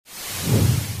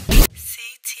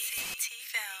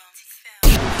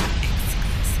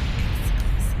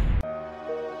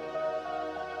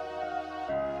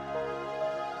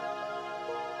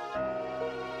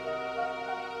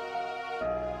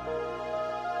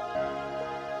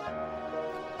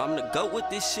I'm the GOAT with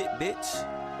this shit, bitch.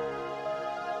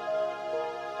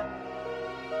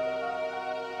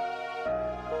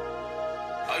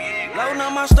 Loading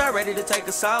up my strap, ready to take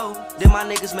a soul. Then my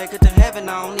niggas make it to heaven,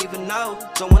 I don't even know.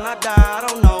 So when I die, I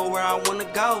don't know where I wanna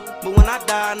go. But when I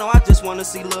die, I know I just wanna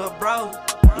see lil' bro.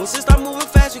 When shit start moving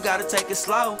fast, you gotta take it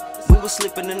slow. We was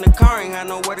sleeping in the car, ain't had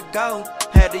nowhere to go.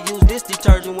 Had to use this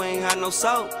detergent, we ain't had no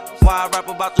soap. Why I rap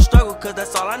about the struggle, cause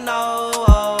that's all I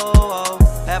know.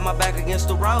 Had my back against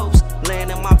the ropes, laying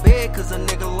in my bed cause a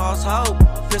nigga lost hope.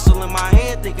 Pistol in my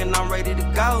hand, thinking I'm ready to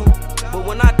go. But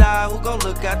when I die, who gon'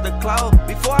 look at the clothes?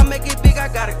 Before I make it big, I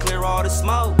gotta clear all the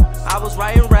smoke. I was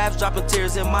writing raps, dropping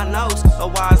tears in my nose. A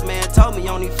wise man told me,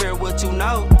 only fear what you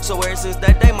know. So ever since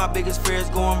that day, my biggest fear is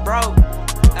going broke.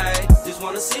 Ayy, just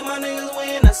wanna see my niggas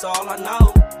win, that's all I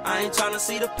know. I ain't tryna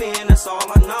see the pen, that's all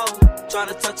I know.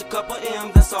 Tryna touch a couple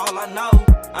M's, that's all I know.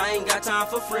 I ain't got time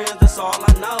for friends, that's all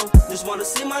I know. Just wanna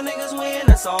see my niggas win,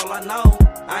 that's all I know.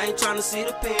 I ain't tryna see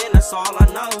the pen, that's all I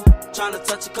know. Tryna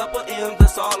touch a couple M's,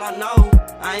 that's all I know.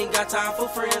 I ain't got time for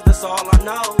friends, that's all I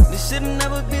know. This shit'll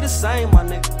never be the same, my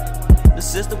nigga. The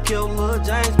system killed Lil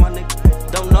James, my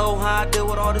nigga. Don't know how I deal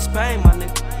with all this pain, my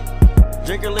nigga.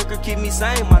 Drinking liquor keep me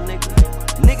sane, my nigga.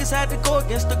 Niggas had to go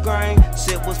against the grain.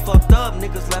 Shit was fucked up,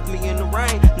 niggas left me in the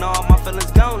rain. Now all my feelings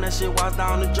gone, that shit washed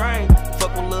down the drain.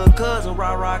 Fuck with lil' cousin,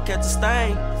 rah-rah, catch a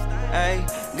stain.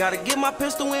 Ayy, gotta get my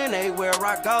pistol in everywhere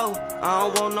I go. I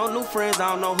don't want no new friends,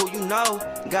 I don't know who you know.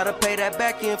 Gotta pay that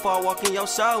back in before I walk in your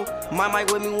show.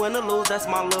 Might with me win or lose, that's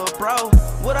my little bro.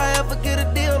 Would I ever get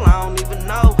a deal? I don't even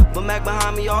know. But Mac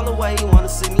behind me all the way, he wanna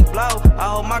see me blow. I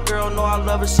hope my girl know I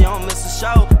love her, she don't miss a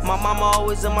show. My mama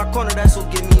always in my corner, that's who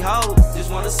give me hope.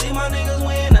 Just wanna see my niggas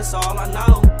win, that's all I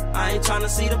know. I ain't tryna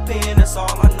see the pen, that's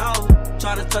all I know.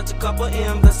 Tryna touch a couple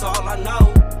M's, that's all I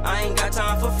know. I ain't got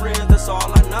time for friends, that's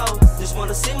all I know. Just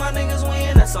wanna see my niggas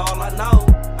win, that's all I know.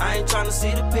 I ain't tryna see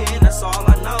the pen, that's all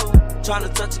I know.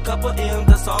 Tryna touch a couple M's,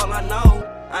 that's all I know.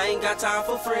 I ain't got time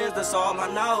for friends, that's all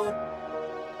I know.